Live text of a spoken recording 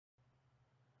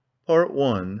Part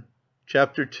One,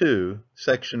 Chapter 2,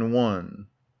 Section 1.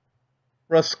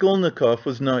 Raskolnikov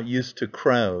was not used to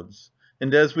crowds,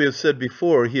 and as we have said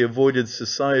before, he avoided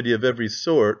society of every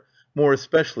sort, more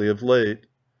especially of late.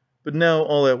 But now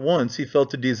all at once he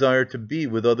felt a desire to be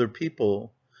with other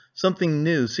people. Something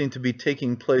new seemed to be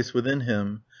taking place within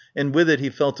him, and with it he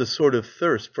felt a sort of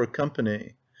thirst for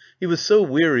company. He was so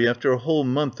weary after a whole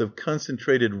month of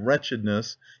concentrated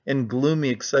wretchedness and gloomy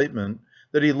excitement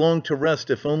that he longed to rest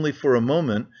if only for a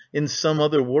moment in some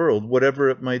other world, whatever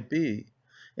it might be.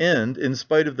 And, in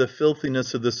spite of the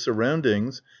filthiness of the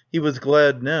surroundings, he was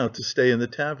glad now to stay in the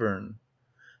tavern.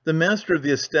 The master of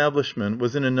the establishment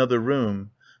was in another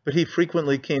room, but he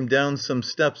frequently came down some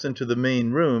steps into the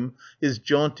main room, his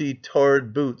jaunty,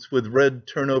 tarred boots with red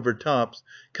turnover tops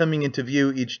coming into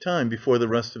view each time before the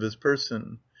rest of his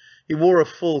person. He wore a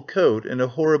full coat and a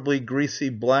horribly greasy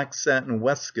black satin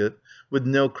waistcoat with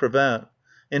no cravat,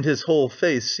 and his whole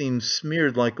face seemed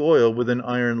smeared like oil with an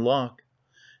iron lock.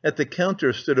 At the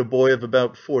counter stood a boy of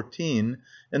about 14,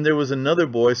 and there was another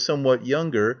boy somewhat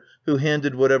younger who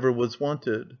handed whatever was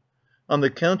wanted. On the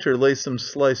counter lay some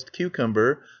sliced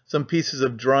cucumber, some pieces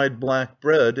of dried black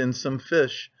bread, and some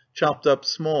fish, chopped up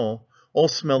small, all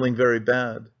smelling very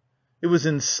bad. It was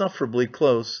insufferably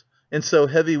close, and so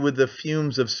heavy with the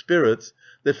fumes of spirits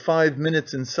that 5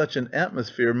 minutes in such an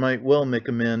atmosphere might well make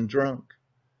a man drunk.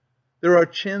 There are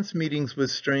chance meetings with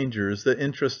strangers that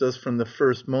interest us from the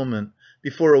first moment,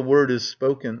 before a word is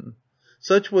spoken.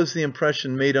 Such was the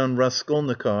impression made on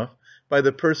Raskolnikov by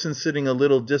the person sitting a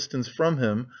little distance from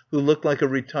him who looked like a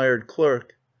retired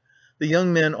clerk. The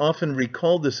young man often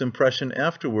recalled this impression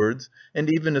afterwards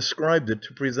and even ascribed it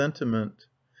to presentiment.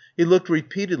 He looked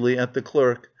repeatedly at the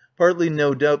clerk, partly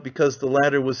no doubt because the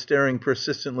latter was staring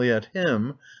persistently at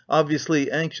him,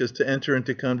 obviously anxious to enter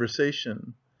into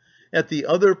conversation. At the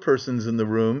other persons in the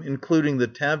room, including the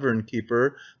tavern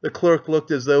keeper, the clerk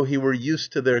looked as though he were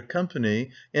used to their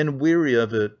company and weary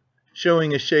of it,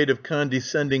 showing a shade of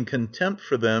condescending contempt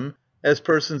for them as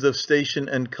persons of station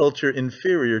and culture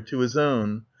inferior to his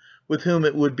own, with whom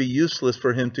it would be useless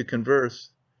for him to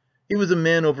converse. He was a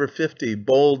man over 50,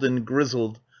 bald and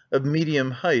grizzled, of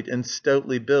medium height and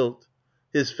stoutly built.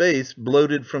 His face,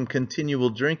 bloated from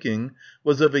continual drinking,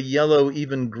 was of a yellow,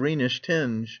 even greenish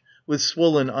tinge, with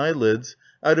swollen eyelids,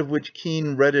 out of which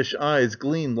keen reddish eyes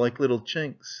gleamed like little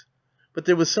chinks. But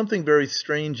there was something very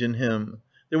strange in him.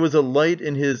 There was a light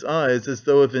in his eyes as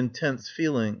though of intense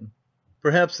feeling.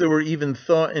 Perhaps there were even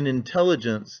thought and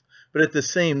intelligence, but at the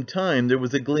same time there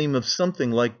was a gleam of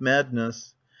something like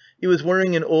madness. He was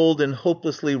wearing an old and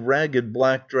hopelessly ragged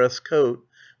black dress coat,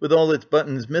 with all its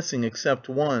buttons missing except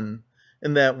one,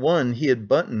 and that one he had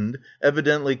buttoned,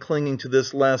 evidently clinging to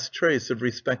this last trace of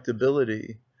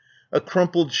respectability. A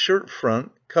crumpled shirt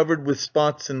front, covered with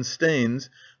spots and stains,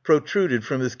 protruded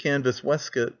from his canvas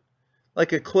waistcoat.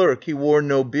 Like a clerk, he wore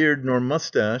no beard nor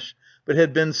moustache, but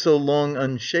had been so long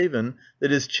unshaven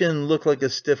that his chin looked like a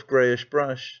stiff greyish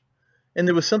brush. And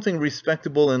there was something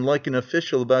respectable and like an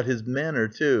official about his manner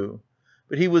too.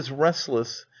 But he was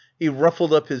restless. He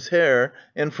ruffled up his hair,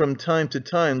 and from time to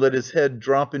time let his head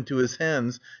drop into his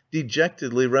hands,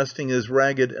 dejectedly resting his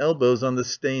ragged elbows on the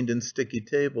stained and sticky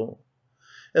table.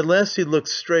 At last he looked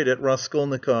straight at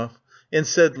Raskolnikov, and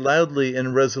said loudly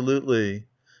and resolutely: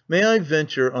 "May I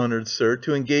venture, honoured sir,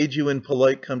 to engage you in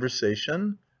polite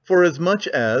conversation? Forasmuch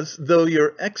as, though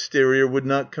your exterior would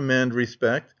not command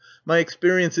respect, my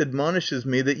experience admonishes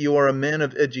me that you are a man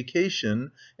of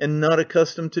education and not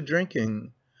accustomed to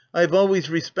drinking. I have always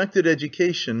respected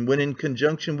education when in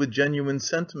conjunction with genuine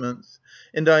sentiments,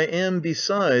 and I am,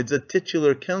 besides, a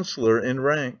titular councillor in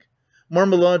rank.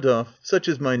 Marmeladov, such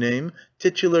is my name,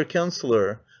 titular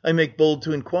councillor. I make bold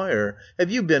to inquire,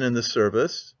 have you been in the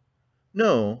service?"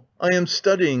 "No, I am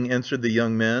studying," answered the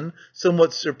young man,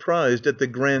 somewhat surprised at the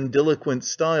grandiloquent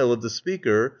style of the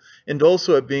speaker, and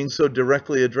also at being so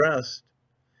directly addressed.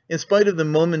 In spite of the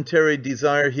momentary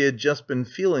desire he had just been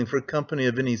feeling for company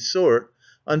of any sort,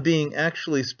 on being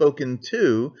actually spoken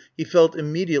to, he felt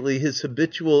immediately his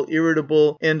habitual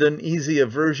irritable and uneasy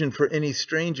aversion for any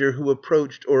stranger who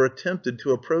approached or attempted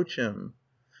to approach him.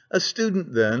 "A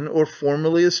student then, or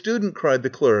formerly a student," cried the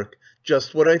clerk.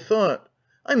 "Just what I thought.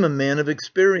 I'm a man of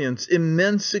experience,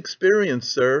 immense experience,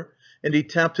 sir," and he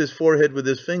tapped his forehead with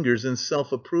his fingers in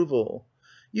self-approval.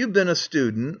 "You've been a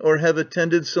student, or have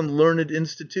attended some learned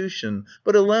institution,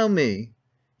 but allow me..."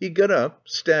 He got up,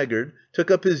 staggered, took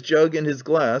up his jug and his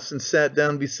glass, and sat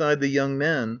down beside the young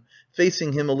man,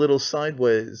 facing him a little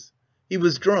sideways. He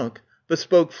was drunk, but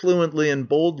spoke fluently and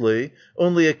boldly,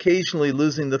 only occasionally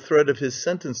losing the thread of his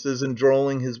sentences and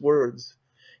drawling his words.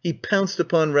 He pounced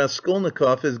upon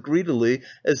Raskolnikov as greedily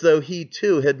as though he,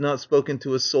 too, had not spoken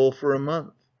to a soul for a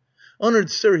month.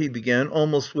 "Honoured sir," he began,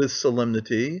 almost with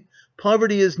solemnity,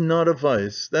 "poverty is not a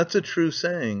vice, that's a true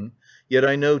saying. Yet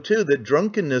I know, too, that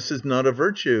drunkenness is not a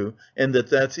virtue, and that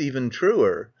that's even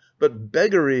truer. But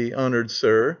beggary, honoured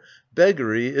sir,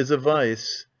 beggary is a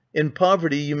vice. In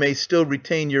poverty you may still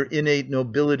retain your innate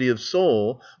nobility of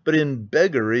soul, but in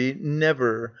beggary,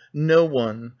 never, no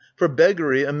one. For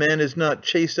beggary a man is not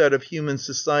chased out of human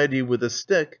society with a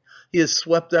stick, he is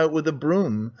swept out with a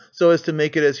broom, so as to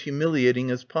make it as humiliating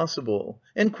as possible.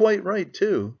 And quite right,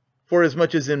 too.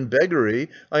 Forasmuch as in beggary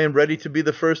I am ready to be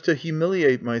the first to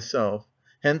humiliate myself.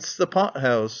 Hence the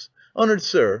pot-house. Honoured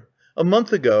sir, a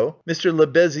month ago Mr.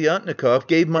 Lebeziatnikov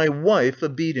gave my wife a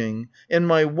beating, and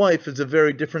my wife is a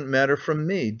very different matter from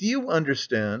me. Do you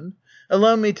understand?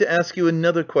 Allow me to ask you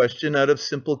another question out of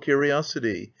simple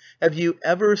curiosity. Have you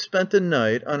ever spent a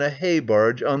night on a hay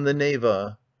barge on the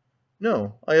Neva?"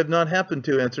 "No, I have not happened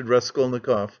to," answered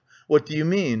Raskolnikov. "What do you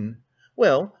mean?"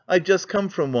 "Well, I've just come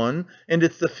from one, and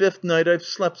it's the fifth night I've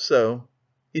slept so."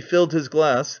 He filled his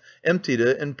glass, emptied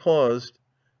it, and paused.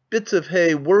 Bits of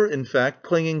hay were, in fact,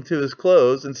 clinging to his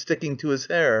clothes and sticking to his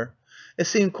hair. It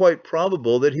seemed quite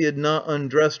probable that he had not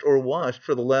undressed or washed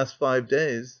for the last 5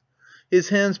 days. His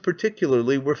hands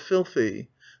particularly were filthy.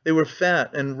 They were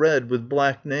fat and red with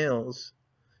black nails.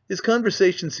 His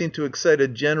conversation seemed to excite a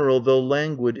general though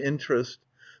languid interest.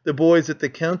 The boys at the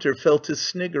counter fell to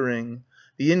sniggering.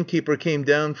 The innkeeper came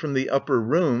down from the upper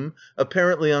room,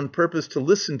 apparently on purpose to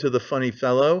listen to the funny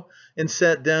fellow, and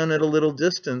sat down at a little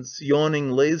distance,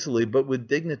 yawning lazily but with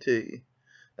dignity.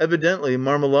 Evidently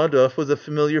Marmeladov was a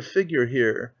familiar figure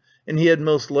here, and he had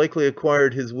most likely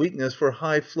acquired his weakness for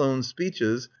high-flown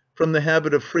speeches from the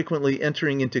habit of frequently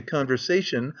entering into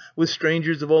conversation with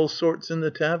strangers of all sorts in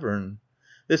the tavern.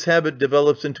 This habit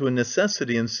develops into a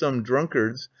necessity in some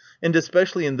drunkards, and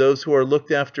especially in those who are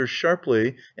looked after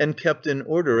sharply and kept in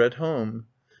order at home.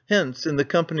 Hence, in the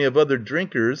company of other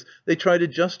drinkers, they try to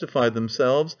justify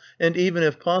themselves, and even,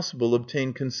 if possible,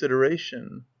 obtain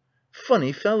consideration.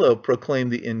 "Funny fellow,"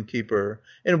 proclaimed the innkeeper.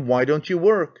 "And why don't you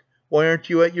work? Why aren't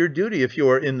you at your duty if you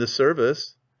are in the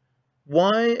service?"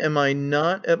 "Why am I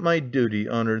not at my duty,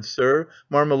 honoured sir?"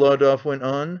 Marmeladov went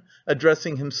on,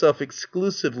 addressing himself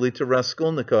exclusively to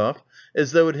Raskolnikov,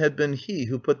 as though it had been he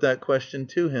who put that question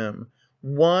to him.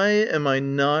 "Why am I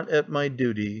not at my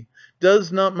duty?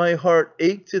 Does not my heart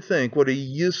ache to think what a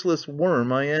useless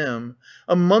worm I am?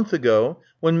 A month ago,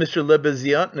 when Mr.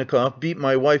 Lebeziatnikov beat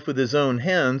my wife with his own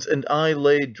hands, and I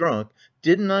lay drunk,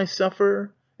 didn't I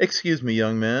suffer? Excuse me,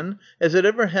 young man, has it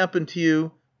ever happened to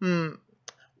you...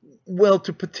 well,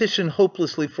 to petition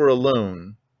hopelessly for a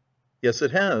loan?" "Yes,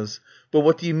 it has. But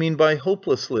what do you mean by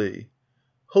hopelessly?"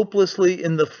 "Hopelessly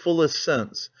in the fullest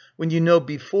sense, when you know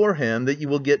beforehand that you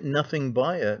will get nothing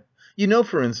by it. You know,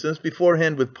 for instance,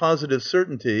 beforehand with positive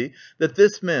certainty that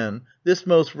this man, this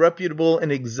most reputable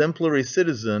and exemplary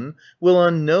citizen, will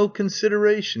on no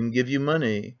consideration give you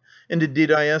money. And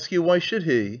indeed I ask you, why should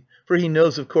he? For he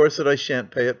knows, of course, that I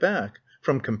shan't pay it back.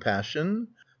 From compassion?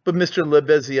 But Mr.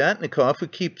 Lebeziatnikov, who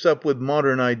keeps up with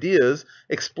modern ideas,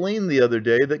 explained the other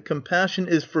day that compassion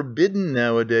is forbidden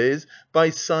nowadays by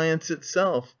science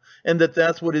itself, and that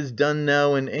that's what is done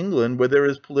now in England, where there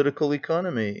is political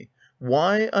economy.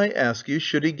 Why, I ask you,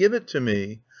 should he give it to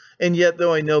me? And yet,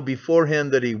 though I know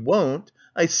beforehand that he won't,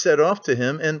 I set off to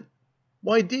him and..."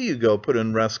 "Why do you go?" put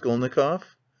in Raskolnikov.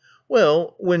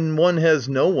 "Well, when one has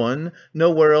no one,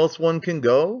 nowhere else one can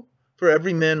go? For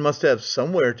every man must have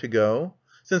somewhere to go.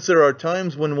 Since there are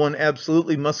times when one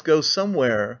absolutely must go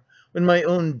somewhere. When my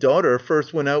own daughter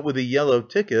first went out with a yellow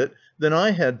ticket, then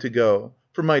I had to go,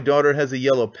 for my daughter has a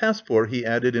yellow passport," he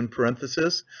added in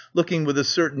parenthesis, looking with a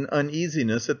certain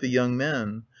uneasiness at the young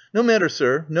man. "No matter,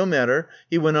 sir, no matter,"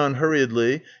 he went on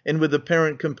hurriedly, and with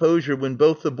apparent composure when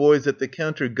both the boys at the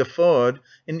counter guffawed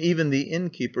and even the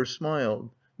innkeeper smiled.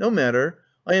 "No matter.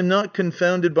 I am not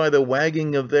confounded by the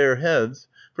wagging of their heads,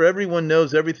 for every one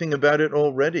knows everything about it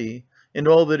already, and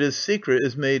all that is secret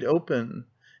is made open.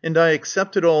 And I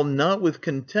accept it all not with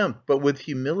contempt, but with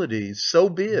humility. So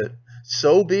be it,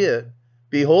 so be it.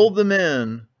 Behold the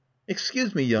man..."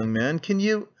 "Excuse me, young man, can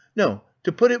you... No,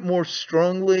 to put it more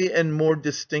strongly and more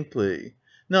distinctly.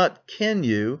 Not can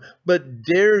you, but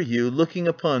dare you, looking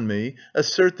upon me,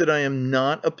 assert that I am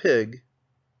not a pig?"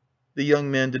 The young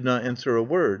man did not answer a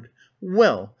word.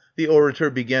 "Well," the orator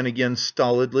began again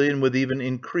stolidly and with even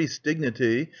increased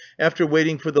dignity, after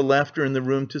waiting for the laughter in the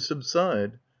room to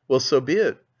subside. "Well, so be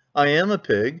it. I am a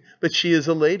pig, but she is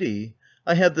a lady.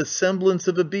 I have the semblance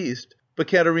of a beast, But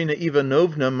Katerina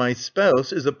Ivanovna, my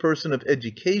spouse, is a person of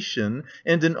education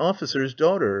and an officer's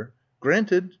daughter.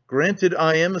 Granted,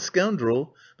 I am a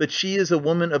scoundrel, but she is a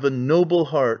woman of a noble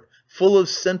heart, full of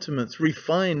sentiments,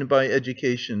 refined by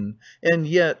education, and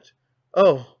yet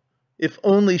oh, if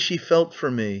only she felt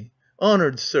for me!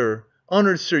 Honoured sir,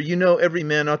 you know every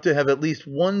man ought to have at least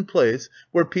one place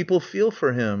where people feel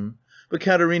for him. But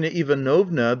Katerina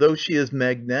Ivanovna, though she is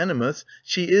magnanimous,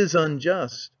 she is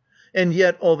unjust. And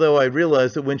yet, although I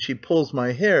realize that when she pulls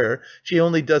my hair, she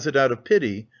only does it out of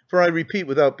pity, for I repeat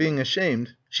without being ashamed,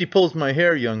 she pulls my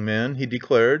hair, young man," he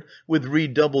declared, with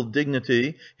redoubled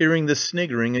dignity, hearing the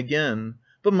sniggering again.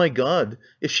 "But, my God,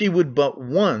 if she would but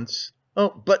once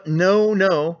Oh, but no,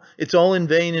 no, it's all in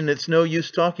vain and it's no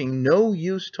use talking, no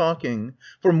use talking.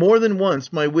 For more than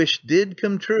once my wish did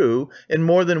come true, and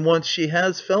more than once she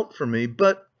has felt for me,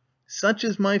 but such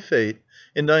is my fate,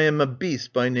 and I am a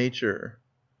beast by nature."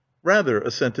 "Rather,"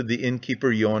 assented the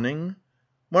innkeeper, yawning.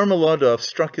 Marmeladov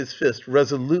struck his fist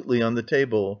resolutely on the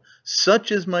table.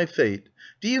 "Such is my fate.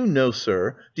 Do you know,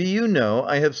 sir, do you know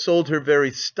I have sold her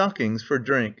very stockings for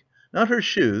drink? Not her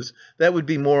shoes, that would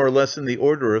be more or less in the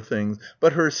order of things,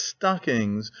 but her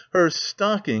stockings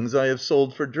I have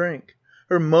sold for drink.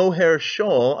 Her mohair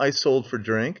shawl I sold for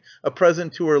drink, a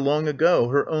present to her long ago,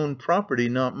 her own property,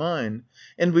 not mine.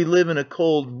 And we live in a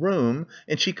cold room,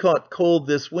 and she caught cold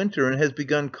this winter and has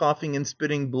begun coughing and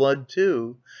spitting blood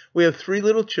too. We have 3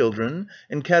 little children,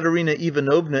 and Katerina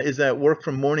Ivanovna is at work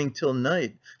from morning till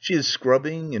night. She is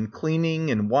scrubbing and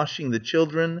cleaning and washing the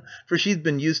children, for she's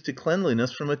been used to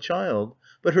cleanliness from a child.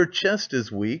 But her chest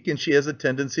is weak, and she has a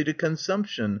tendency to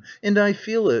consumption, and I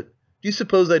feel it. Do you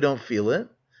suppose I don't feel it?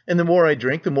 And the more I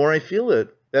drink, the more I feel it.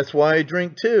 That's why I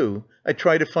drink too. I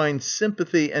try to find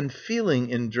sympathy and feeling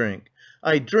in drink.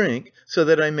 I drink so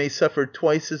that I may suffer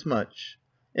twice as much."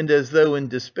 And as though in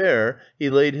despair, he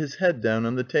laid his head down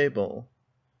on the table.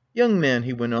 "Young man,"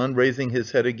 he went on, raising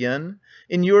his head again,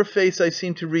 "in your face I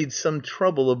seem to read some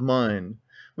trouble of mind.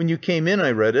 When you came in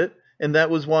I read it, and that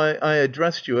was why I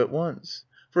addressed you at once.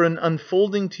 For in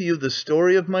unfolding to you the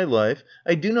story of my life,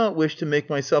 I do not wish to make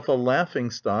myself a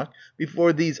laughing stock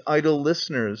before these idle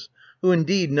listeners, who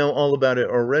indeed know all about it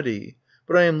already.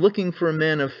 But I am looking for a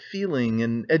man of feeling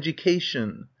and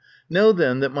education. Know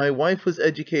then that my wife was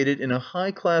educated in a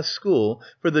high-class school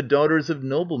for the daughters of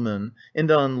noblemen,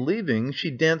 and on leaving,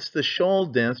 she danced the shawl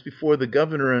dance before the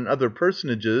governor and other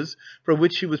personages, for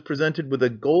which she was presented with a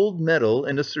gold medal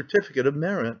and a certificate of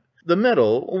merit. The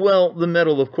medal, well, the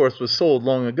medal of course was sold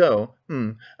long ago,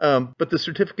 but the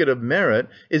certificate of merit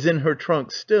is in her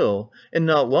trunk still, and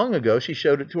not long ago she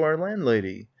showed it to our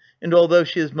landlady. And although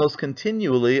she is most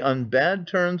continually on bad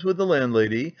terms with the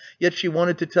landlady, yet she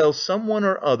wanted to tell some one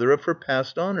or other of her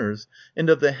past honours, and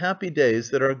of the happy days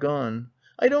that are gone.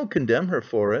 I don't condemn her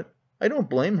for it. I don't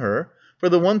blame her, for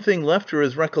the one thing left her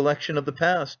is recollection of the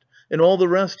past, and all the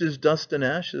rest is dust and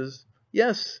ashes.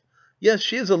 Yes,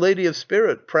 she is a lady of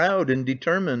spirit, proud and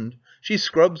determined. She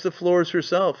scrubs the floors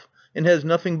herself, and has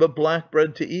nothing but black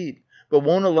bread to eat, but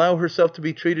won't allow herself to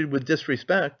be treated with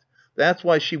disrespect. That's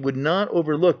why she would not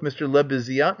overlook Mr.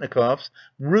 Lebeziatnikov's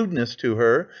rudeness to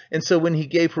her, and so when he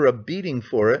gave her a beating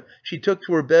for it, she took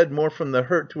to her bed more from the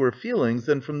hurt to her feelings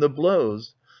than from the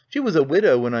blows. She was a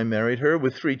widow when I married her,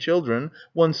 with 3 children,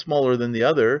 one smaller than the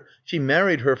other. She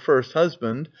married her first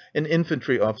husband, an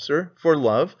infantry officer, for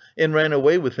love, and ran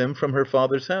away with him from her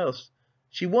father's house.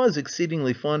 She was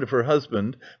exceedingly fond of her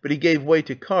husband, but he gave way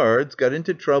to cards, got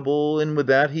into trouble, and with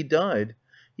that he died.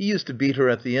 He used to beat her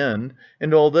at the end,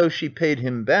 and although she paid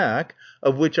him back,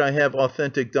 of which I have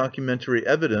authentic documentary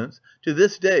evidence, to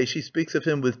this day she speaks of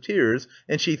him with tears,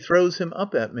 and she throws him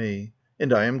up at me.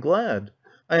 And I am glad.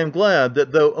 I am glad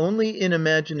that, though only in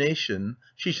imagination,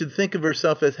 she should think of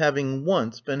herself as having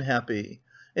once been happy.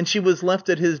 And she was left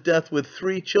at his death with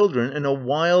 3 children in a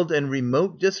wild and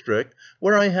remote district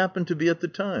where I happened to be at the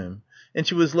time. And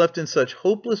she was left in such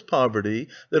hopeless poverty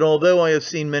that although I have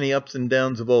seen many ups and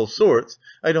downs of all sorts,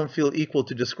 I don't feel equal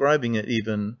to describing it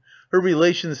even. Her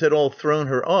relations had all thrown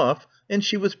her off, and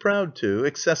she was proud too,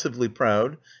 excessively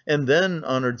proud, and then,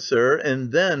 honoured sir,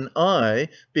 and then I,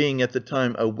 being at the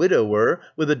time a widower,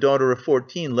 with a daughter of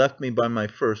 14 left me by my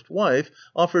first wife,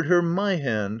 offered her my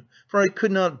hand, for I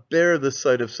could not bear the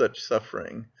sight of such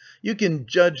suffering. You can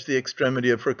judge the extremity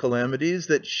of her calamities,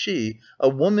 that she, a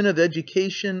woman of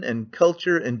education and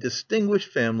culture and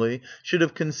distinguished family, should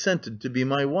have consented to be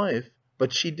my wife.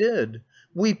 But she did.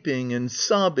 Weeping and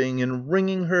sobbing and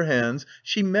wringing her hands,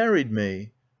 she married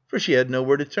me. For she had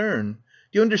nowhere to turn.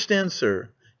 Do you understand, sir?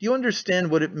 Do you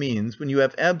understand what it means when you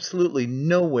have absolutely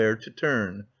nowhere to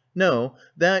turn? No,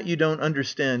 that you don't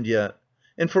understand yet.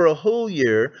 And for a whole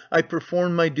year I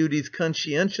performed my duties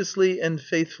conscientiously and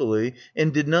faithfully,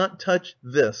 and did not touch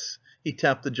this," he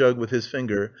tapped the jug with his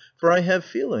finger, "for I have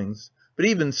feelings. But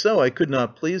even so, I could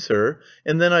not please her.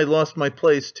 And then I lost my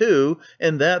place too,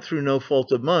 and that through no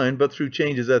fault of mine, but through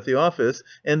changes at the office,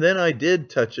 and then I did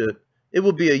touch it. It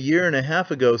will be a year and a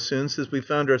half ago soon since we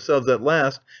found ourselves at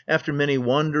last, after many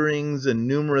wanderings and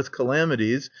numerous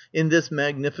calamities, in this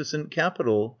magnificent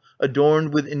capital,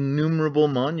 adorned with innumerable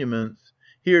monuments.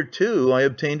 Here, too, I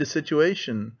obtained a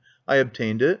situation. I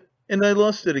obtained it, and I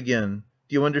lost it again.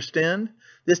 Do you understand?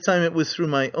 This time it was through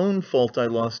my own fault I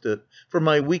lost it, for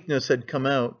my weakness had come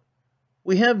out.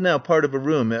 We have now part of a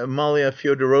room at Amalia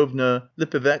Fyodorovna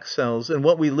Lippevechsel's, and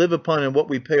what we live upon and what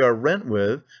we pay our rent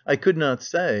with, I could not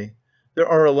say. There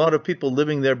are a lot of people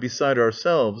living there beside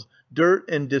ourselves. Dirt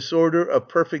and disorder, a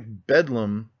perfect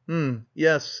bedlam.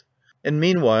 Yes. And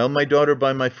meanwhile, my daughter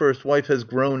by my first wife has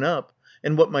grown up,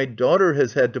 and what my daughter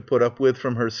has had to put up with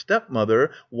from her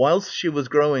stepmother whilst she was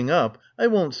growing up, I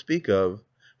won't speak of.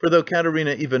 For though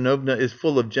Katerina Ivanovna is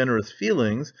full of generous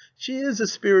feelings, she is a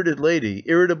spirited lady,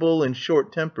 irritable and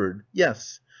short-tempered.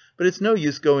 Yes. But it's no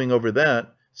use going over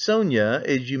that. Sonia,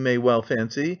 as you may well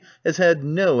fancy, has had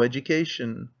no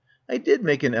education. I did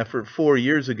make an effort 4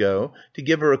 years ago to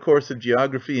give her a course of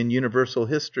geography and universal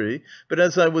history, but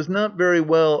as I was not very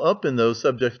well up in those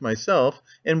subjects myself,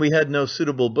 and we had no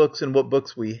suitable books, and what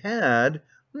books we had,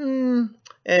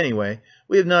 anyway,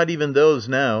 we have not even those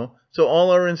now, so all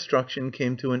our instruction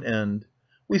came to an end.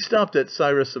 We stopped at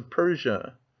Cyrus of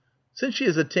Persia. Since she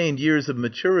has attained years of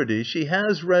maturity, she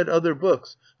has read other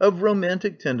books of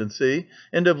romantic tendency,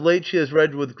 and of late she has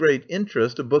read with great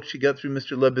interest a book she got through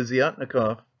Mr.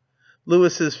 Lebeziatnikov.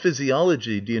 Lewis's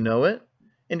Physiology, do you know it?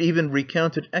 And even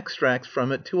recounted extracts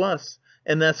from it to us,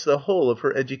 and that's the whole of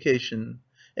her education.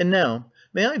 And now,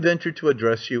 may I venture to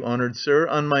address you, honored sir,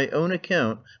 on my own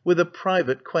account, with a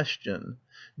private question?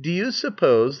 Do you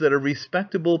suppose that a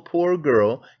respectable poor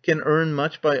girl can earn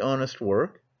much by honest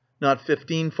work? Not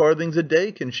 15 farthings a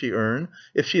day can she earn,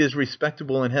 if she is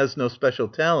respectable and has no special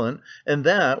talent, and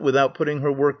that without putting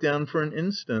her work down for an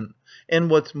instant. And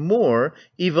what's more,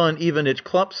 Ivan Ivanitch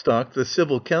Klopstock, the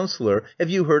civil councillor, have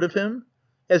you heard of him?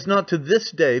 Has not to this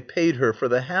day paid her for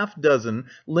the half-dozen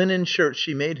linen shirts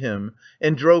she made him,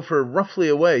 and drove her roughly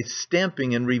away,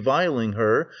 stamping and reviling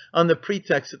her, on the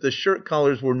pretext that the shirt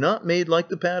collars were not made like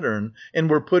the pattern, and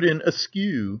were put in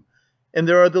askew. And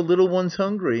there are the little ones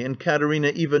hungry, and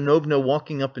Katerina Ivanovna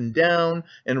walking up and down,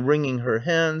 and wringing her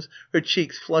hands, her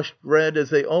cheeks flushed red as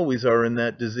they always are in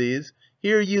that disease.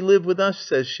 Here you live with us,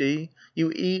 says she.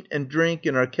 You eat and drink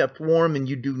and are kept warm, and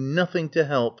you do nothing to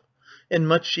help. And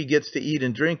much she gets to eat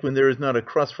and drink when there is not a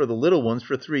crust for the little ones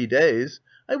for 3 days.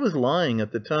 I was lying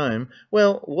at the time.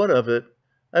 Well, what of it?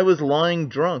 I was lying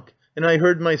drunk, and I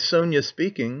heard my Sonia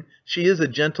speaking. She is a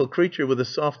gentle creature with a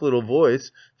soft little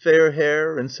voice, fair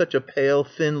hair, and such a pale,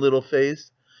 thin little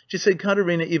face. She said,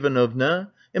 "Katerina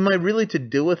Ivanovna, am I really to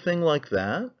do a thing like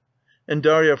that?" And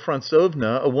Darya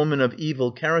Frantsovna, a woman of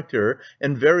evil character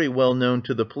and very well known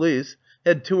to the police,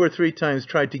 had 2 or 3 times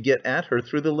tried to get at her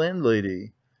through the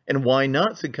landlady. "And why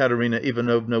not?" said Katerina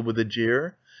Ivanovna with a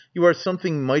jeer. "You are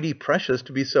something mighty precious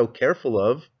to be so careful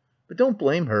of. But don't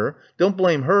blame her. Don't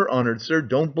blame her, honored sir,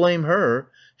 don't blame her.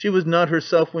 She was not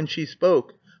herself when she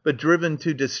spoke, but driven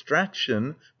to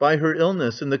distraction by her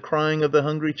illness and the crying of the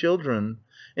hungry children.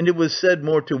 And it was said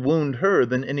more to wound her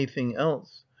than anything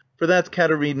else. For that's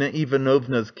Katerina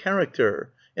Ivanovna's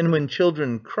character, and when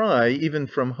children cry, even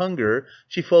from hunger,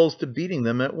 she falls to beating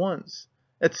them at once.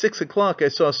 At 6 o'clock I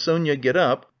saw Sonia get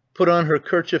up, put on her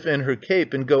kerchief and her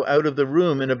cape, and go out of the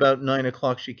room, and about 9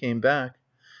 o'clock she came back.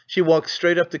 She walked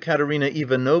straight up to Katerina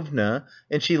Ivanovna,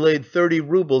 and she laid 30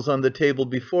 roubles on the table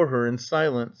before her in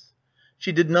silence.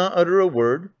 She did not utter a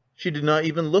word. She did not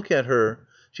even look at her.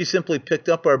 She simply picked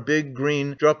up our big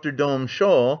green drap de dames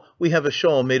shawl — we have a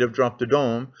shawl made of drap de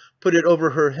dames — put it over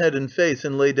her head and face,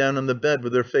 and lay down on the bed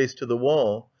with her face to the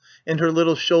wall. And her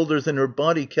little shoulders and her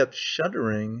body kept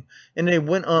shuddering, and I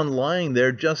went on lying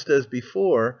there just as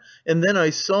before, and then I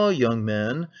saw, young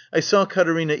man, I saw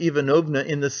Katerina Ivanovna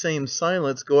in the same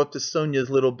silence go up to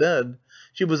Sonia's little bed.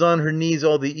 She was on her knees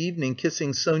all the evening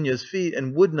kissing Sonia's feet,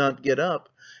 and would not get up,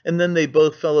 and then they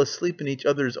both fell asleep in each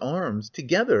other's arms.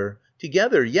 Together,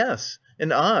 yes,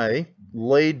 and I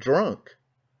lay drunk."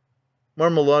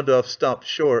 Marmeladov stopped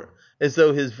short, as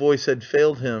though his voice had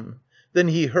failed him. Then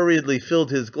he hurriedly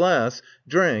filled his glass,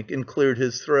 drank, and cleared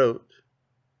his throat.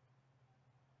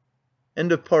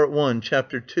 End of Part 1,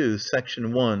 Chapter 2,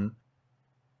 Section 1.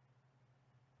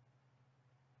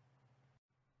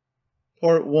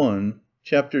 Part 1,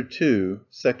 Chapter 2,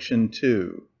 Section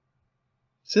 2.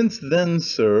 Since then,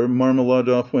 sir,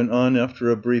 Marmeladov went on after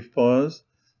a brief pause,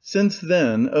 since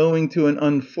then, owing to an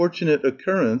unfortunate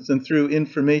occurrence and through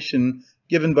information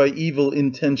given by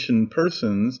evil-intentioned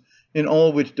persons, in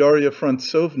all which Darya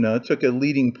Frantsovna took a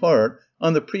leading part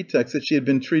on the pretext that she had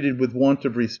been treated with want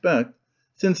of respect,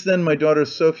 since then my daughter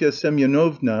Sofya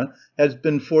Semyonovna has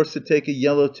been forced to take a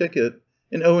yellow ticket,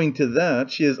 and owing to that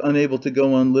she is unable to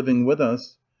go on living with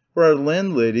us. For our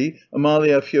landlady,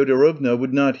 Amalia Fyodorovna,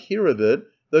 would not hear of it,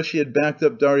 though she had backed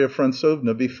up Darya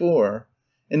Frantsovna before.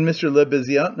 And Mr.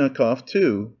 Lebeziatnikov,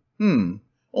 too.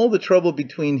 All the trouble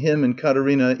between him and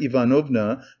Katerina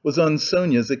Ivanovna was on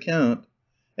Sonia's account.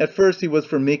 At first he was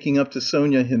for making up to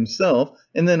Sonia himself,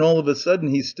 and then all of a sudden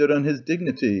he stood on his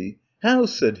dignity. "How,"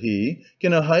 said he,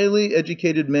 "can a highly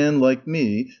educated man like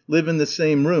me live in the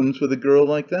same rooms with a girl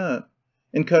like that?"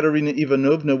 And Katerina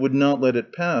Ivanovna would not let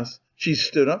it pass. She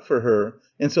stood up for her,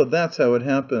 and so that's how it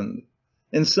happened.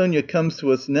 And Sonia comes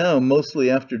to us now, mostly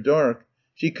after dark.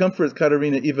 She comforts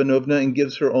Katerina Ivanovna and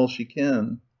gives her all she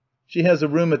can. She has a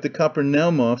room at the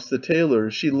Kapernaumovs, the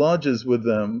tailors. She lodges with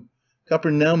them.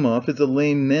 Kapernaumov is a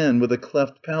lame man with a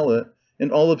cleft palate,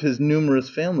 and all of his numerous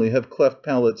family have cleft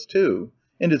palates too.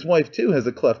 And his wife, too, has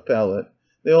a cleft palate.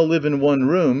 They all live in one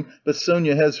room, but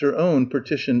Sonia has her own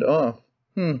partitioned off.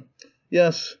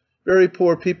 Yes, very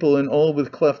poor people and all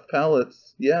with cleft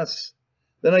palates. Yes.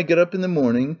 Then I get up in the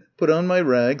morning, put on my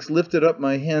rags, lifted up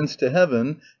my hands to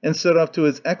heaven, and set off to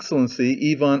His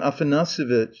Excellency Ivan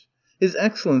Afanasievitch. His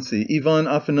Excellency Ivan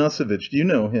Afanasievitch, do you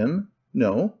know him?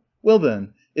 No? Well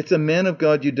then, it's a man of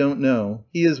God you don't know.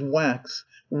 He is wax,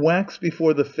 wax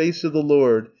before the face of the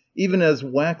Lord, even as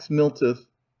wax melteth.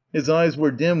 His eyes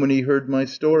were dim when he heard my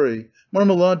story.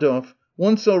 Marmeladov,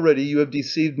 once already you have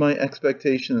deceived my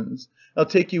expectations. I'll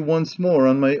take you once more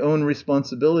on my own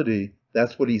responsibility.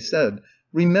 That's what he said.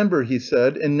 Remember, he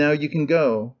said, and now you can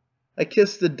go. I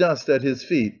kissed the dust at his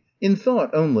feet, in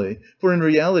thought only, for in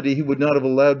reality he would not have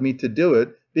allowed me to do it,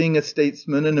 being a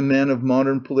statesman and a man of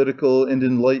modern political and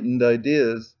enlightened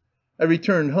ideas. I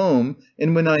returned home,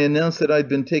 and when I announced that I'd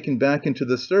been taken back into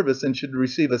the service and should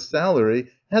receive a salary,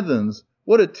 heavens,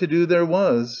 what a to-do there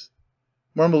was!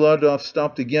 Marmeladov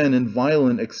stopped again in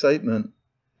violent excitement.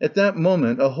 At that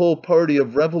moment a whole party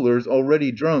of revellers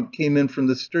already drunk came in from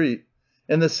the street,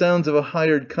 and the sounds of a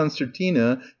hired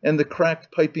concertina and the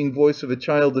cracked piping voice of a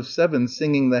child of 7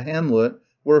 singing the Hamlet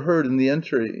were heard in the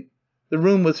entry. The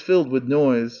room was filled with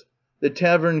noise. The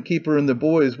tavern keeper and the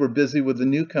boys were busy with the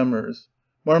newcomers.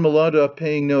 Marmeladov,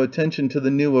 paying no attention to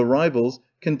the new arrivals,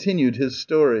 continued his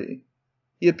story.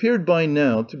 He appeared by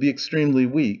now to be extremely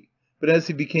weak, but as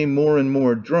he became more and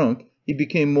more drunk, he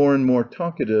became more and more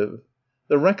talkative.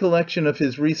 The recollection of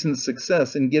his recent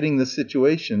success in getting the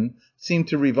situation seemed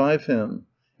to revive him,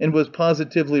 and was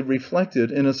positively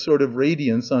reflected in a sort of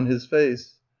radiance on his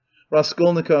face.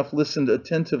 Raskolnikov listened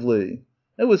attentively.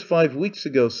 "That was 5 weeks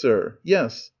ago, sir.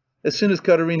 Yes. As soon as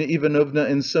Katerina Ivanovna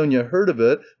and Sonia heard of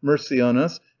it, mercy on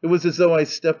us, it was as though I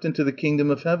stepped into the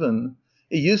kingdom of heaven.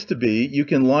 It used to be, you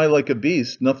can lie like a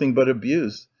beast, nothing but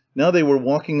abuse. Now they were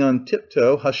walking on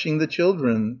tiptoe, hushing the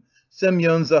children.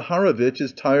 Semyon Zaharovitch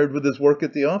is tired with his work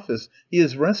at the office. He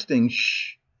is resting.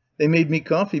 Shh! They made me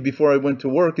coffee before I went to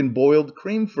work and boiled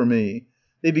cream for me.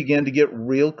 They began to get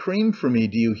real cream for me.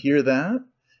 Do you hear that?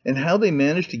 And how they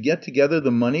managed to get together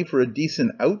the money for a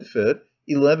decent outfit,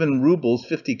 11 roubles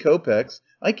 50 kopecks,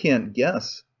 I can't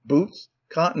guess. Boots,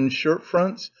 cotton shirt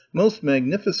fronts, most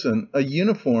magnificent, a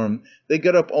uniform, they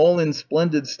got up all in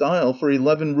splendid style for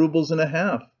 11 roubles and a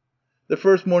half. The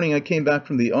first morning I came back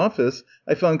from the office,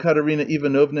 I found Katerina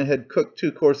Ivanovna had cooked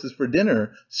 2 courses for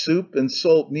dinner, soup and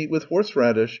salt meat with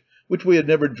horseradish, which we had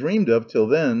never dreamed of till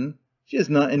then. She has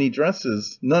not any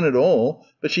dresses, none at all,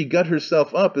 but she got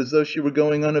herself up as though she were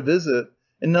going on a visit,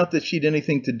 and not that she'd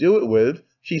anything to do it with,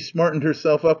 she smartened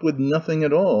herself up with nothing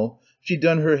at all. She'd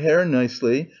done her hair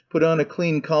nicely, put on a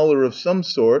clean collar of some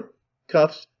sort,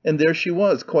 cuffs, and there she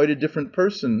was, quite a different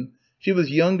person. She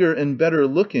was younger and better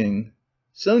looking.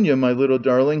 Sonia, my little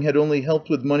darling, had only helped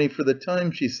with money for the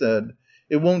time, she said.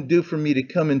 It won't do for me to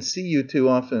come and see you too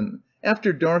often.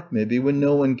 After dark, maybe, when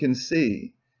no one can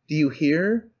see. Do you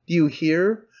hear? Do you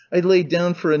hear? I lay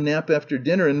down for a nap after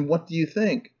dinner, and what do you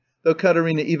think? Though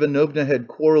Katerina Ivanovna had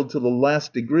quarrelled to the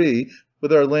last degree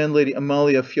with our landlady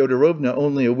Amalia Fyodorovna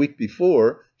only a week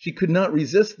before, she could not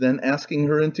resist then asking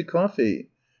her in to coffee.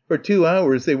 For 2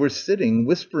 hours they were sitting,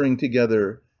 whispering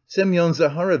together. Semyon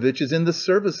Zaharovitch is in the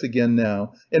service again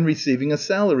now, and receiving a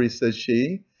salary, says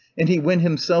she. And he went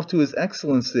himself to His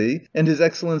Excellency, and His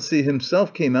Excellency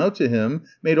himself came out to him,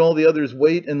 made all the others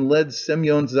wait, and led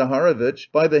Semyon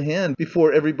Zaharovitch by the hand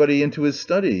before everybody into his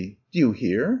study. Do you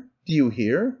hear? Do you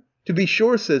hear? To be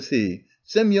sure, says he.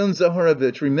 Semyon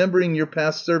Zaharovitch, remembering your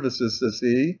past services, says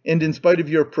he, and in spite of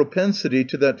your propensity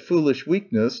to that foolish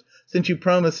weakness, since you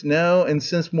promised now, and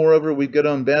since moreover we've got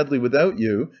on badly without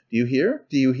you, do you hear?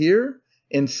 Do you hear?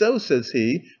 And so, says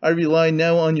he, I rely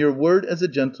now on your word as a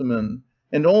gentleman.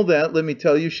 And all that, let me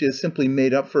tell you, she has simply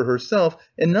made up for herself,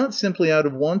 and not simply out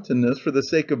of wantonness for the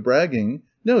sake of bragging.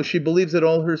 No, she believes it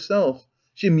all herself.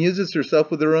 She amuses herself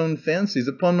with her own fancies,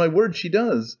 upon my word she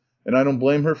does. And I don't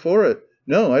blame her for it.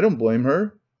 No, I don't blame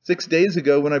her. 6 days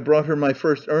ago, when I brought her my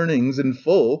first earnings in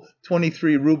full,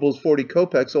 23 roubles 40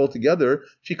 kopecks altogether,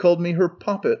 she called me her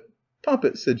poppet.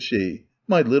 Poppet, said she,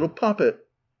 my little poppet.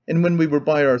 And when we were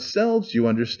by ourselves, you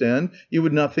understand, you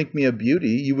would not think me a beauty,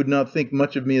 you would not think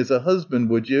much of me as a husband,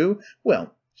 would you?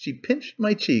 Well, she pinched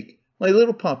my cheek. My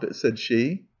little poppet, said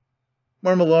she.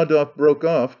 Marmeladov broke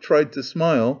off, tried to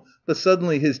smile, but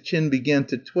suddenly his chin began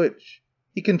to twitch.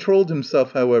 He controlled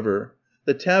himself, however.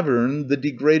 The tavern, the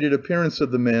degraded appearance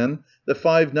of the man, the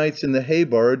 5 nights in the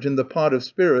hay-barge and the pot of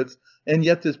spirits, and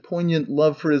yet this poignant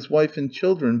love for his wife and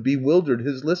children, bewildered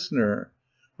his listener.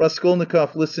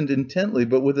 Raskolnikov listened intently,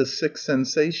 but with a sick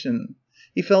sensation.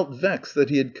 He felt vexed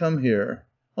that he had come here.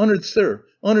 Honoured sir,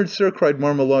 cried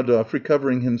Marmeladov,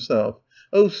 recovering himself.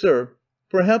 Oh, sir,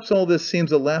 perhaps all this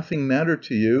seems a laughing matter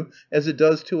to you, as it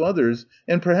does to others,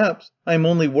 and perhaps I am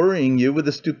only worrying you with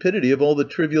the stupidity of all the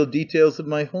trivial details of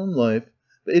my home life.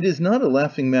 But it is not a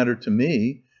laughing matter to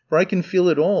me, for I can feel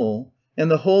it all, and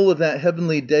the whole of that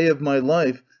heavenly day of my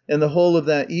life, and the whole of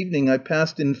that evening I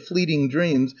passed in fleeting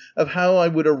dreams of how I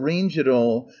would arrange it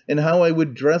all, and how I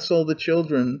would dress all the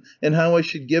children, and how I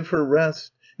should give her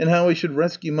rest, and how I should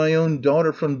rescue my own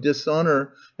daughter from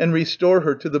dishonour, and restore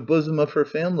her to the bosom of her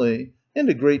family. And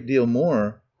a great deal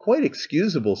more. Quite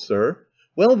excusable, sir.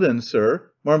 Well then, sir,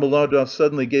 Marmeladov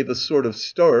suddenly gave a sort of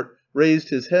start, raised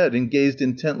his head, and gazed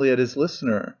intently at his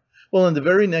listener. Well, on the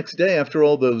very next day after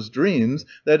all those dreams,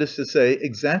 that is to say,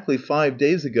 exactly 5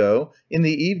 days ago, in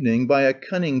the evening, by a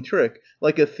cunning trick,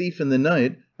 like a thief in the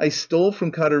night, I stole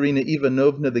from Katerina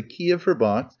Ivanovna the key of her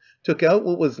box, took out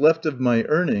what was left of my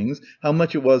earnings, how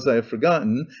much it was I have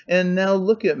forgotten, and now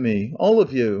look at me, all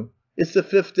of you. It's the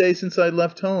 5th day since I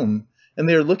left home. And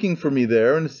they are looking for me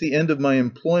there, and it's the end of my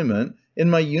employment,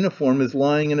 and my uniform is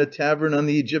lying in a tavern on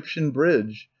the Egyptian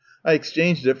bridge. I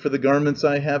exchanged it for the garments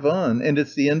I have on, and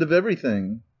it's the end of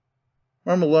everything."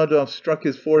 Marmeladov struck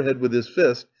his forehead with his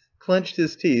fist, clenched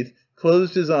his teeth,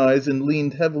 closed his eyes, and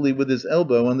leaned heavily with his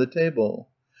elbow on the table.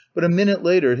 But a minute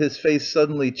later his face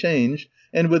suddenly changed,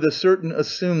 and with a certain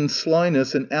assumed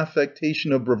slyness and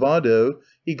affectation of bravado,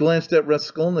 he glanced at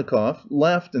Raskolnikov,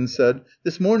 laughed, and said,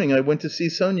 "This morning I went to see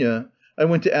Sonia. I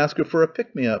went to ask her for a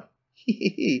pick-me-up." "He he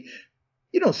he!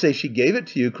 You don't say she gave it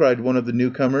to you?" cried one of the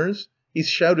newcomers. He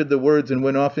shouted the words and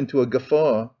went off into a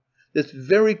guffaw. "This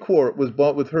very quart was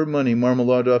bought with her money,"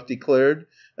 Marmeladov declared,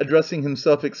 addressing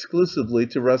himself exclusively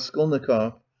to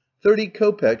Raskolnikov. 30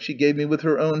 kopecks she gave me with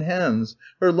her own hands,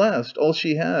 her last, all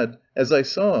she had, as I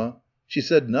saw. She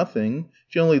said nothing.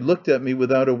 She only looked at me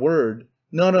without a word.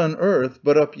 Not on earth,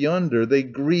 but up yonder, they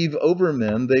grieve over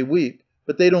men, they weep,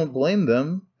 but they don't blame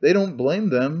them. They don't blame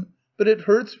them. But it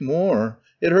hurts more.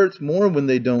 It hurts more when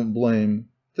they don't blame.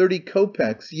 30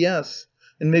 kopecks, yes.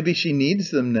 And maybe she needs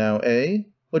them now, eh?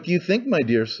 What do you think, my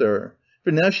dear sir?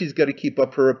 For now she's got to keep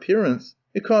up her appearance.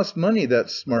 It costs money, that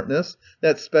smartness,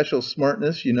 that special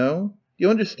smartness, you know. Do you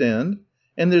understand?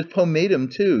 And there's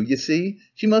pomatum, too. You see,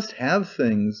 she must have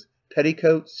things.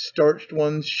 Petticoats, starched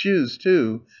ones, shoes,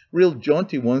 too. Real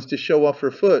jaunty ones to show off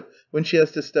her foot when she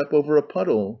has to step over a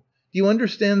puddle. Do you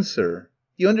understand, sir?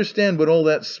 Do you understand what all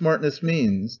that smartness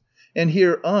means? And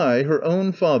here I, her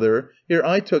own father, here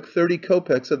I took 30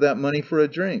 kopecks of that money for a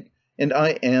drink. And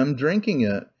I am drinking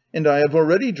it. And I have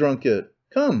already drunk it.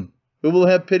 Come, who will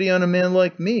have pity on a man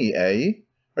like me, eh?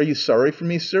 Are you sorry for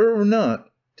me, sir, or not?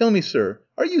 Tell me, sir,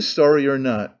 are you sorry or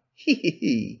not? He he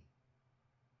he!"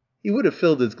 He would have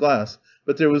filled his glass,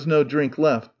 but there was no drink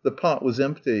left. The pot was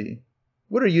empty.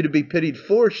 "What are you to be pitied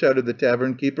for?" shouted the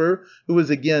tavern keeper, who was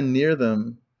again near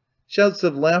them. Shouts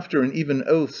of laughter and even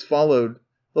oaths followed.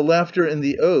 The laughter and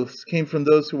the oaths came from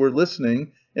those who were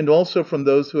listening, and also from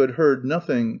those who had heard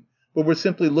nothing, but were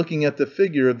simply looking at the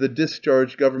figure of the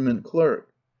discharged government clerk.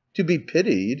 "To be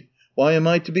pitied? Why am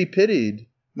I to be pitied?"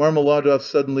 Marmeladov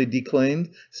suddenly declaimed,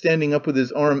 standing up with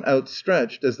his arm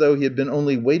outstretched, as though he had been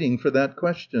only waiting for that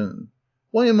question.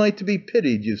 "Why am I to be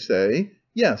pitied, you say?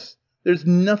 Yes, there's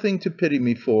nothing to pity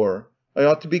me for. I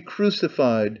ought to be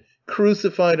crucified,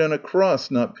 crucified on a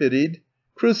cross, not pitied.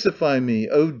 Crucify me,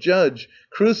 O judge,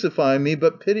 crucify me,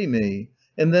 but pity me,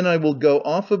 and then I will go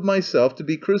off of myself to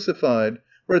be crucified,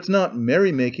 For it's not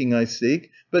merrymaking I seek,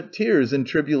 but tears and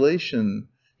tribulation.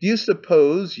 Do you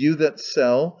suppose, you that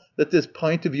sell, that this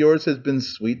pint of yours has been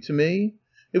sweet to me?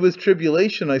 It was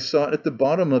tribulation I sought at the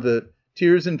bottom of it,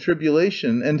 tears and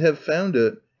tribulation, and have found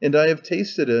it, and I have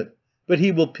tasted it. But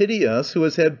he will pity us who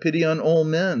has had pity on all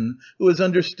men, who has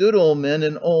understood all men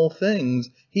and all things.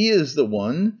 He is the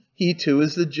one. He too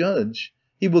is the judge.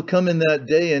 He will come in that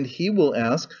day and he will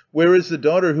ask, where is the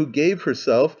daughter who gave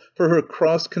herself for her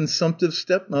cross-consumptive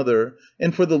stepmother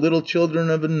and for the little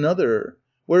children of another?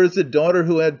 Where is the daughter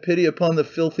who had pity upon the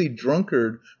filthy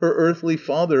drunkard, her earthly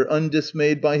father,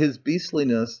 undismayed by his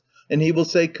beastliness? And he will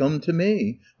say, come to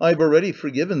me. I have already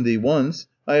forgiven thee once.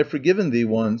 I have forgiven thee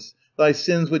once. Thy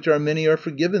sins which are many are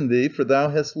forgiven thee, for thou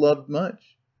hast loved much.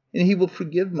 And he will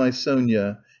forgive my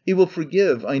Sonia. He will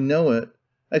forgive, I know it.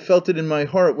 I felt it in my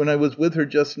heart when I was with her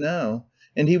just now.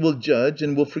 And he will judge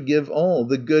and will forgive all,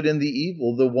 the good and the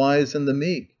evil, the wise and the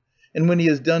meek. And when he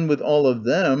has done with all of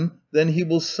them, then he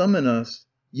will summon us.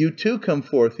 You too come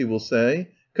forth, he will say.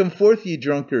 Come forth, ye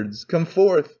drunkards, come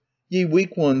forth. Ye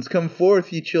weak ones, come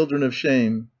forth, ye children of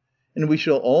shame. And we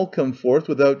shall all come forth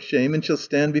without shame and shall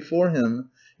stand before him.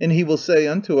 And he will say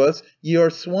unto us, ye are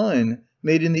swine,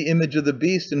 made in the image of the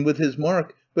beast and with his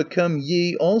mark, but come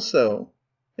ye also.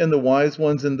 And the wise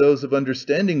ones and those of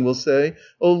understanding will say,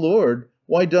 O Lord,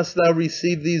 why dost thou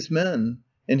receive these men?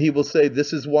 And he will say,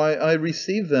 this is why I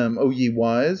receive them, O ye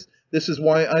wise. This is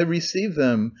why I receive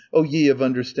them, O ye of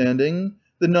understanding.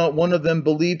 That not one of them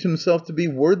believed himself to be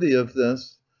worthy of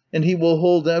this. And he will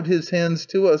hold out his hands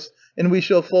to us, and we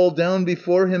shall fall down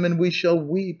before him, and we shall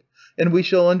weep, and we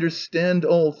shall understand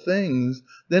all things.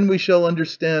 Then we shall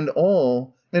understand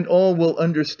all, and all will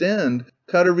understand.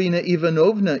 Katerina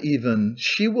Ivanovna even,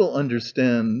 she will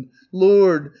understand.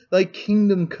 Lord, thy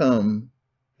kingdom come.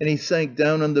 And he sank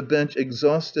down on the bench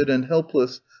exhausted and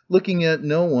helpless, looking at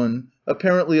no one,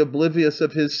 apparently oblivious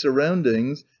of his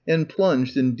surroundings, and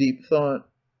plunged in deep thought.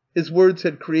 His words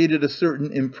had created a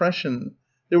certain impression.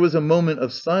 There was a moment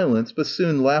of silence, but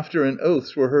soon laughter and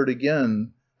oaths were heard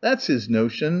again. That's his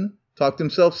notion. Talked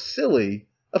himself silly.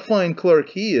 A fine clerk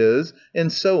he is,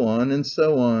 and so on, and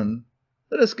so on.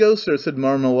 Let us go, sir, said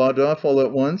Marmeladov all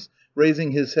at once,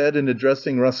 raising his head and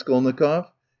addressing Raskolnikov.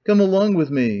 Come along with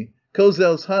me.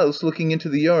 Kozel's house, looking into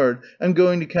the yard. I'm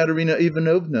going to Katerina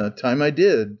Ivanovna. Time I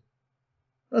did.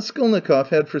 Raskolnikov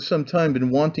had for some time been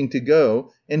wanting to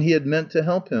go, and he had meant to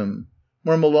help him.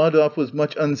 Marmeladov was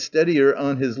much unsteadier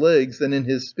on his legs than in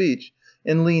his speech,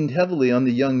 and leaned heavily on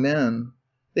the young man.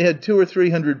 They had 200 or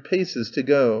 300 paces to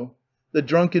go. The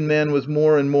drunken man was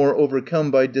more and more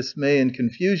overcome by dismay and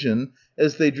confusion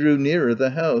as they drew nearer the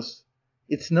house.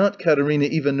 "It's not Katerina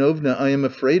Ivanovna I am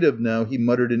afraid of now," he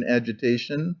muttered in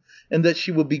agitation, "and that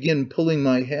she will begin pulling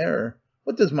my hair.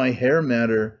 What does my hair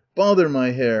matter? Bother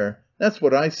my hair! That's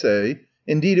what I say.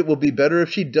 Indeed, it will be better if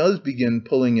she does begin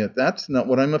pulling it. That's not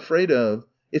what I'm afraid of.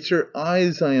 It's her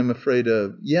eyes I am afraid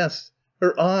of. Yes,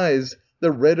 her eyes.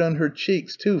 The red on her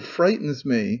cheeks, too, frightens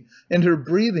me. And her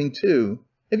breathing, too.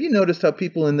 Have you noticed how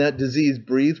people in that disease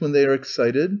breathe when they are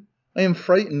excited? I am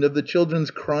frightened of the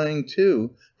children's crying,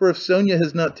 too, for if Sonia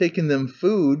has not taken them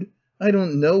food... I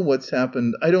don't know what's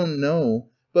happened, I don't know.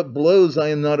 But blows I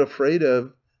am not afraid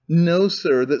of. Know,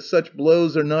 sir, that such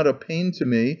blows are not a pain to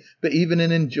me, but even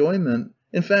an enjoyment.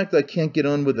 In fact, I can't get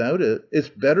on without it. It's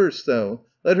better so.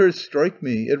 Let her strike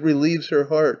me. It relieves her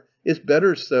heart. It's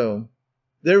better so.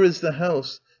 There is the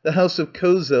house of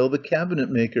Kozel, the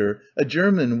cabinet-maker, a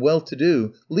German,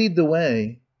 well-to-do. Lead the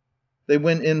way." They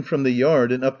went in from the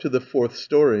yard and up to the 4th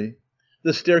story.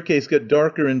 The staircase got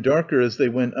darker and darker as they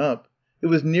went up. It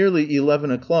was nearly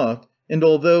 11 o'clock, and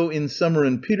although in summer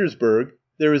in Petersburg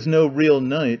there is no real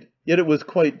night, yet it was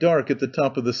quite dark at the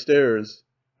top of the stairs.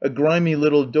 A grimy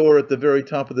little door at the very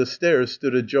top of the stairs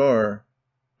stood ajar.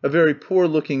 A very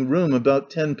poor-looking room, about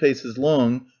 10 paces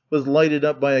long, was lighted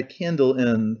up by a candle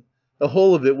end. The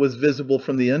whole of it was visible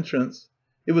from the entrance.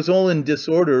 It was all in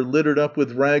disorder, littered up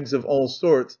with rags of all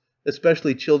sorts,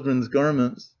 especially children's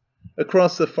garments.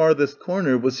 Across the farthest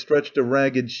corner was stretched a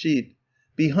ragged sheet.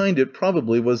 Behind it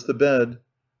probably was the bed.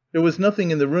 There was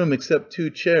nothing in the room except 2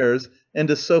 chairs and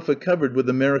a sofa covered with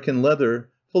American leather,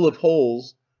 full of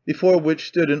holes, before which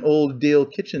stood an old deal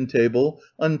kitchen table,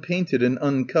 unpainted and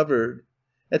uncovered.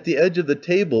 At the edge of the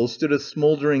table stood a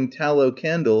smouldering tallow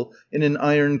candle in an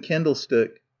iron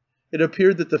candlestick. It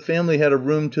appeared that the family had a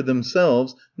room to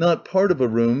themselves, not part of a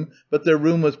room, but their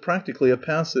room was practically a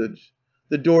passage.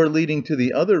 The door leading to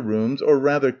the other rooms, or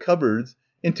rather cupboards,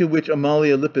 into which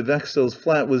Amalia Lippevechsel's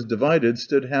flat was divided,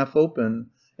 stood half open,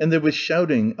 and there was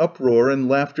shouting, uproar, and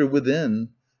laughter within.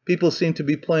 People seemed to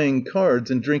be playing cards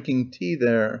and drinking tea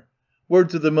there.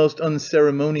 Words of the most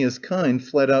unceremonious kind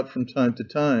fled out from time to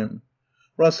time.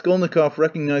 Raskolnikov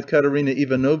recognized Katerina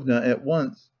Ivanovna at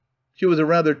once. She was a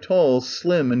rather tall,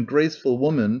 slim and graceful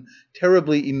woman,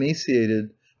 terribly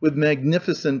emaciated, with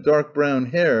magnificent dark brown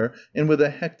hair and with a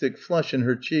hectic flush in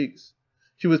her cheeks.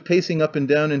 She was pacing up and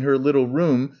down in her little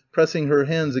room, pressing her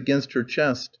hands against her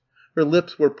chest. Her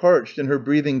lips were parched and her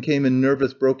breathing came in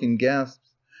nervous broken gasps.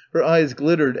 Her eyes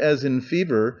glittered as in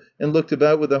fever and looked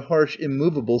about with a harsh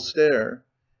immovable stare.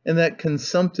 And that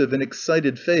consumptive and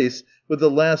excited face, with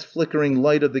the last flickering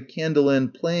light of the candle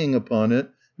end playing upon it,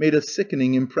 made a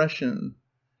sickening impression.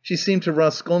 She seemed to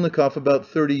Raskolnikov about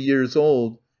 30 years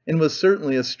old, and was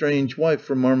certainly a strange wife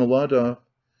for Marmeladov.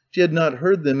 She had not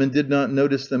heard them and did not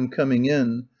notice them coming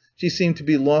in. She seemed to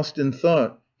be lost in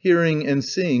thought, hearing and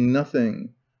seeing nothing.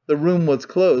 The room was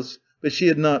close, but she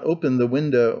had not opened the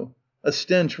window. A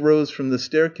stench rose from the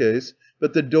staircase,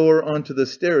 but the door on to the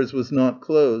stairs was not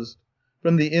closed.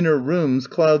 From the inner rooms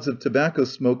clouds of tobacco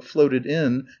smoke floated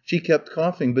in, she kept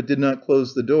coughing, but did not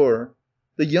close the door.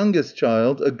 The youngest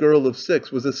child, a girl of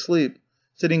 6, was asleep,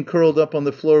 sitting curled up on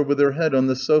the floor with her head on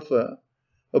the sofa.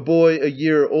 A boy a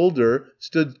year older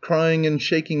stood crying and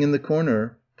shaking in the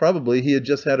corner. Probably he had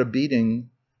just had a beating.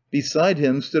 Beside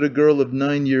him stood a girl of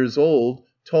 9 years old,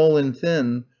 tall and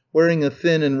thin, wearing a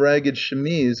thin and ragged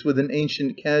chemise with an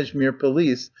ancient cashmere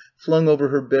pelisse flung over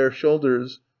her bare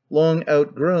shoulders, long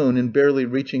outgrown and barely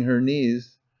reaching her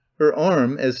knees. Her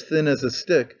arm, as thin as a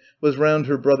stick, was round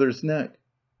her brother's neck.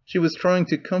 She was trying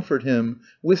to comfort him,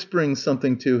 whispering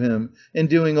something to him, and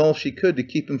doing all she could to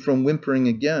keep him from whimpering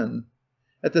again.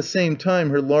 At the same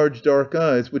time her large dark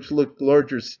eyes, which looked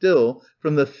larger still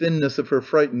from the thinness of her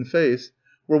frightened face,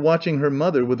 were watching her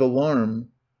mother with alarm.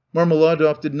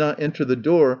 Marmeladov did not enter the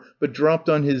door, but dropped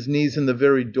on his knees in the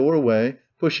very doorway,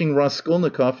 pushing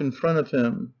Raskolnikov in front of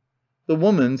him. The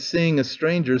woman, seeing a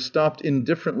stranger, stopped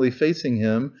indifferently facing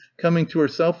him, coming to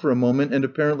herself for a moment and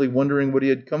apparently wondering what he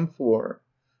had come for.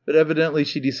 But evidently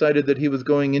she decided that he was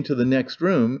going into the next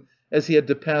room, as he had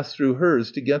to pass through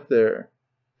hers to get there.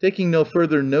 Taking no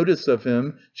further notice of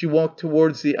him, she walked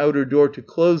towards the outer door to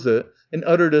close it, and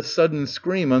uttered a sudden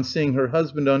scream on seeing her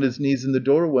husband on his knees in the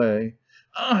doorway.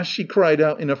 "Ah!" she cried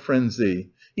out in a frenzy.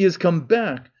 "He has come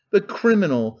back! The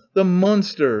criminal! The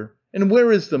monster! And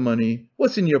where is the money?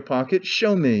 What's in your pocket?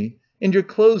 Show me! And your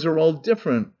clothes are all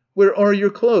different! Where are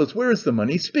your clothes? Where is the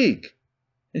money? Speak!"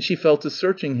 And she fell to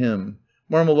searching him.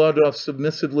 Marmeladov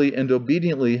submissively and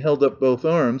obediently held up both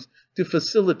arms to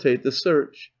facilitate the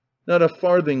search. Not a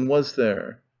farthing was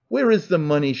there. "Where is the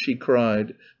money?" she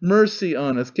cried. "Mercy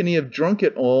on us, can he have drunk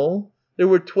it all? There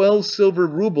were 12 silver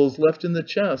roubles left in the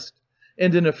chest."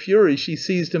 And in a fury she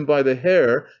seized him by the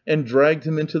hair and dragged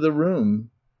him into the room.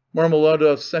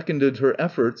 Marmeladov seconded her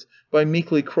efforts by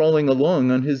meekly crawling along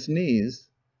on his knees.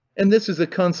 "And this is a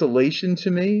consolation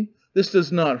to me? This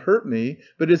does not hurt me,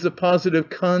 but is a positive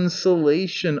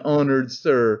consolation, honoured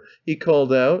sir," he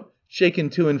called out, shaken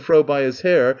to and fro by his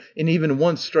hair, and even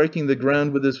once striking the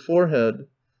ground with his forehead.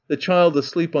 The child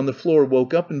asleep on the floor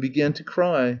woke up and began to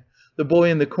cry. The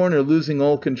boy in the corner, losing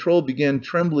all control, began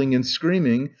trembling and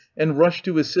screaming, and rushed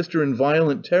to his sister in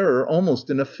violent terror, almost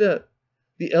in a fit.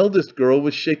 The eldest girl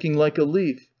was shaking like a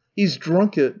leaf. "He's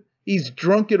drunk it! He's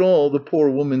drunk it all!" the poor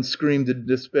woman screamed in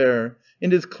despair.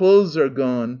 "And his clothes are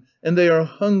gone, and they are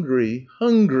hungry,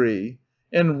 hungry!"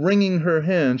 And wringing her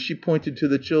hands, she pointed to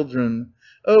the children.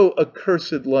 "Oh,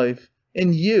 accursed life!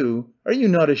 And you, are you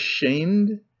not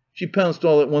ashamed?" She pounced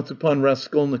all at once upon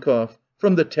Raskolnikov.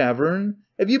 "From the tavern?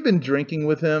 Have you been drinking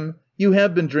with him? You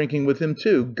have been drinking with him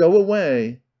too! Go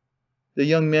away!" The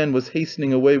young man was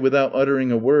hastening away without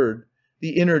uttering a word. The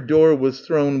inner door was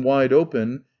thrown wide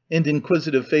open, and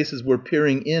inquisitive faces were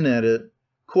peering in at it.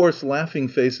 Coarse laughing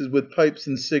faces with pipes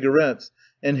and cigarettes,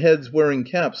 and heads wearing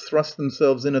caps thrust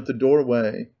themselves in at the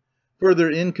doorway.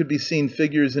 Further in could be seen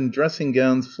figures in dressing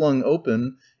gowns flung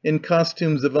open, in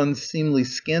costumes of unseemly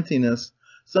scantiness,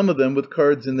 some of them with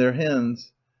cards in their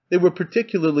hands. They were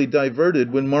particularly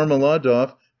diverted when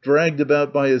Marmeladov, dragged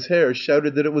about by his hair,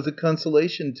 shouted that it was a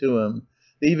consolation to him.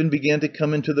 They even began to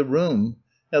come into the room.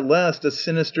 At last a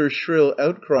sinister, shrill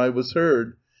outcry was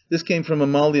heard. This came from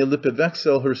Amalia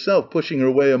Lippevechsel herself, pushing her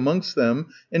way amongst them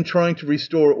and trying to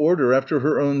restore order after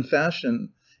her own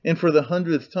fashion, and for the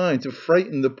 100th time to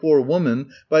frighten the poor woman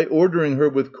by ordering her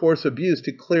with coarse abuse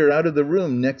to clear out of the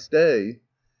room next day.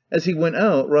 As he went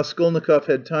out, Raskolnikov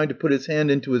had time to put his hand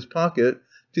into his pocket,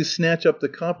 to snatch up the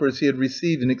coppers he had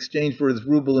received in exchange for his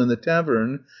rouble in the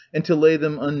tavern, and to lay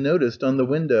them unnoticed on the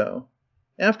window.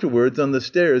 Afterwards, on the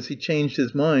stairs, he changed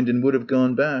his mind and would have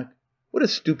gone back. "What a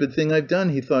stupid thing I've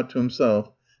done," he thought to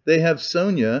himself. "They have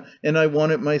Sonia, and I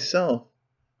want it myself."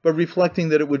 but reflecting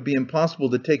that it would be impossible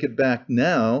to take it back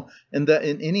now, and that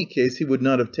in any case he would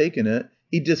not have taken it,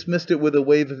 he dismissed it with a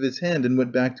wave of his hand and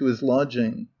went back to his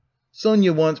lodging.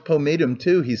 "Sonia wants pomatum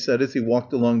too," he said as he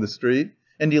walked along the street,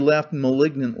 and he laughed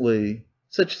malignantly.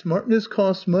 "Such smartness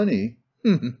costs money.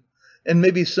 And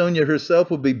maybe Sonia herself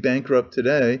will be bankrupt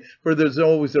to-day, for there's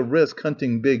always a risk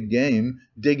hunting big game,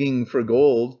 digging for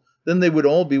gold. Then they would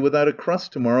all be without a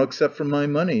crust to-morrow except for my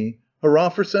money. Hurrah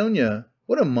for Sonia!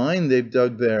 What a mine they've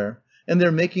dug there! And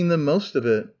they're making the most of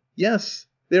it. Yes,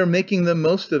 they are making the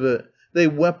most of it. They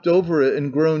wept over it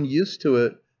and grown used to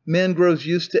it. Man grows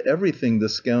used to everything, the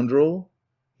scoundrel."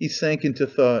 He sank into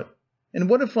thought. "And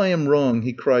what if I am wrong?"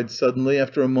 he cried suddenly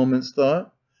after a moment's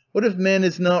thought. "What if man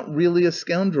is not really a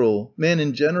scoundrel? Man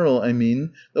in general, I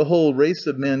mean, the whole race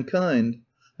of mankind.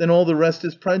 Then all the rest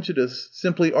is prejudice,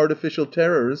 simply artificial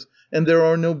terrors, and there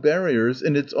are no barriers,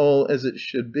 and it's all as it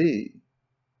should be."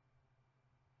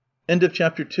 End of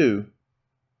chapter 2.